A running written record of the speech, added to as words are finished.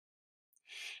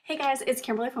Hey guys, it's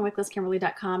Kimberly from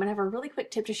wicklesskimberly.com, and I have a really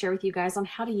quick tip to share with you guys on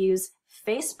how to use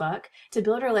Facebook to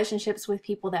build relationships with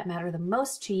people that matter the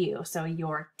most to you. So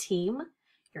your team,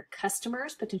 your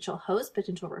customers, potential hosts,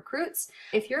 potential recruits.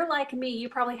 If you're like me, you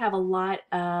probably have a lot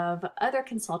of other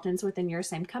consultants within your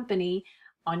same company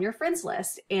on your friends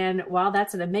list. And while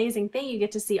that's an amazing thing, you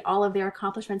get to see all of their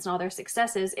accomplishments and all their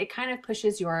successes, it kind of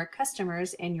pushes your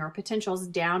customers and your potentials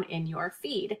down in your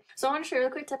feed. So I want to share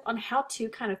a quick tip on how to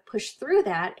kind of push through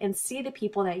that and see the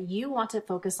people that you want to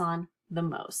focus on the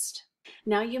most.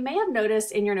 Now, you may have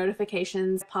noticed in your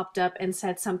notifications popped up and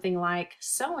said something like,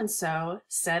 so-and-so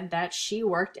said that she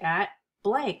worked at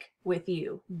blank with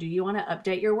you. Do you want to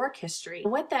update your work history?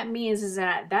 What that means is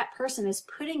that that person is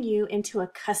putting you into a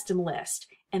custom list.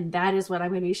 And that is what I'm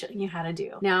going to be showing you how to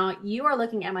do. Now, you are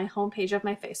looking at my homepage of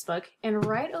my Facebook, and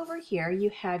right over here,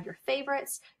 you have your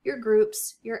favorites, your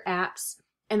groups, your apps,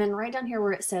 and then right down here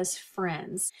where it says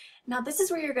friends. Now, this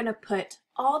is where you're going to put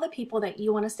all the people that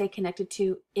you want to stay connected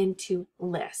to into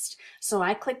list. So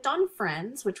I clicked on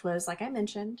friends, which was, like I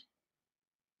mentioned,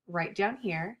 right down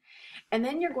here. And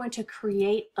then you're going to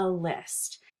create a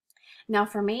list. Now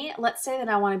for me, let's say that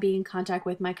I want to be in contact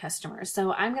with my customers.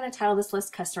 So I'm going to title this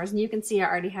list customers, and you can see I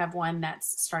already have one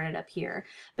that's started up here.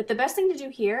 But the best thing to do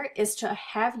here is to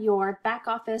have your back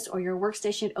office or your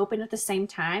workstation open at the same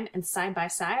time and side by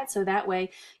side. So that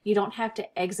way you don't have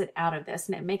to exit out of this,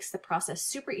 and it makes the process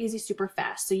super easy, super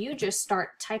fast. So you just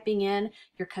start typing in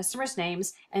your customers'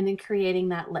 names and then creating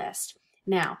that list.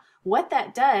 Now, what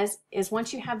that does is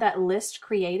once you have that list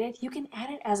created, you can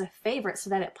add it as a favorite so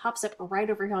that it pops up right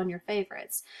over here on your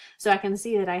favorites. So I can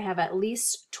see that I have at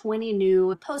least 20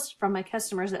 new posts from my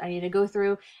customers that I need to go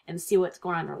through and see what's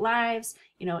going on in their lives,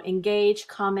 engage,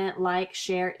 comment, like,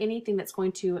 share, anything that's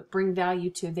going to bring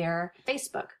value to their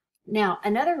Facebook. Now,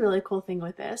 another really cool thing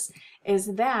with this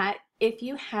is that if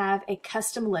you have a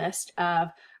custom list of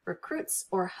recruits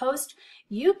or hosts,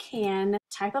 you can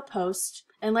type a post,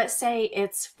 and let's say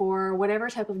it's for whatever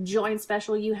type of join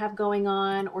special you have going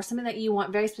on or something that you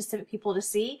want very specific people to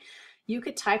see. You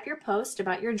could type your post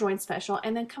about your join special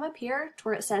and then come up here to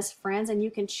where it says friends, and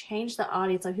you can change the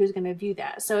audience of who's going to view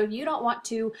that. So if you don't want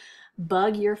to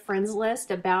bug your friends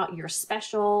list about your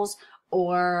specials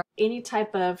or any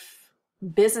type of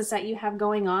business that you have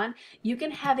going on, you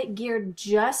can have it geared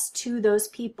just to those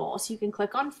people. So you can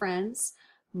click on friends,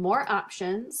 more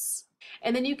options,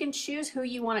 and then you can choose who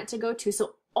you want it to go to.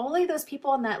 So only those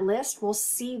people on that list will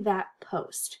see that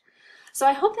post. So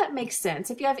I hope that makes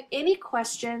sense. If you have any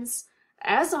questions,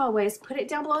 as always, put it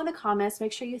down below in the comments.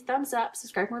 Make sure you thumbs up,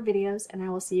 subscribe for more videos, and I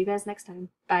will see you guys next time.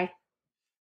 Bye.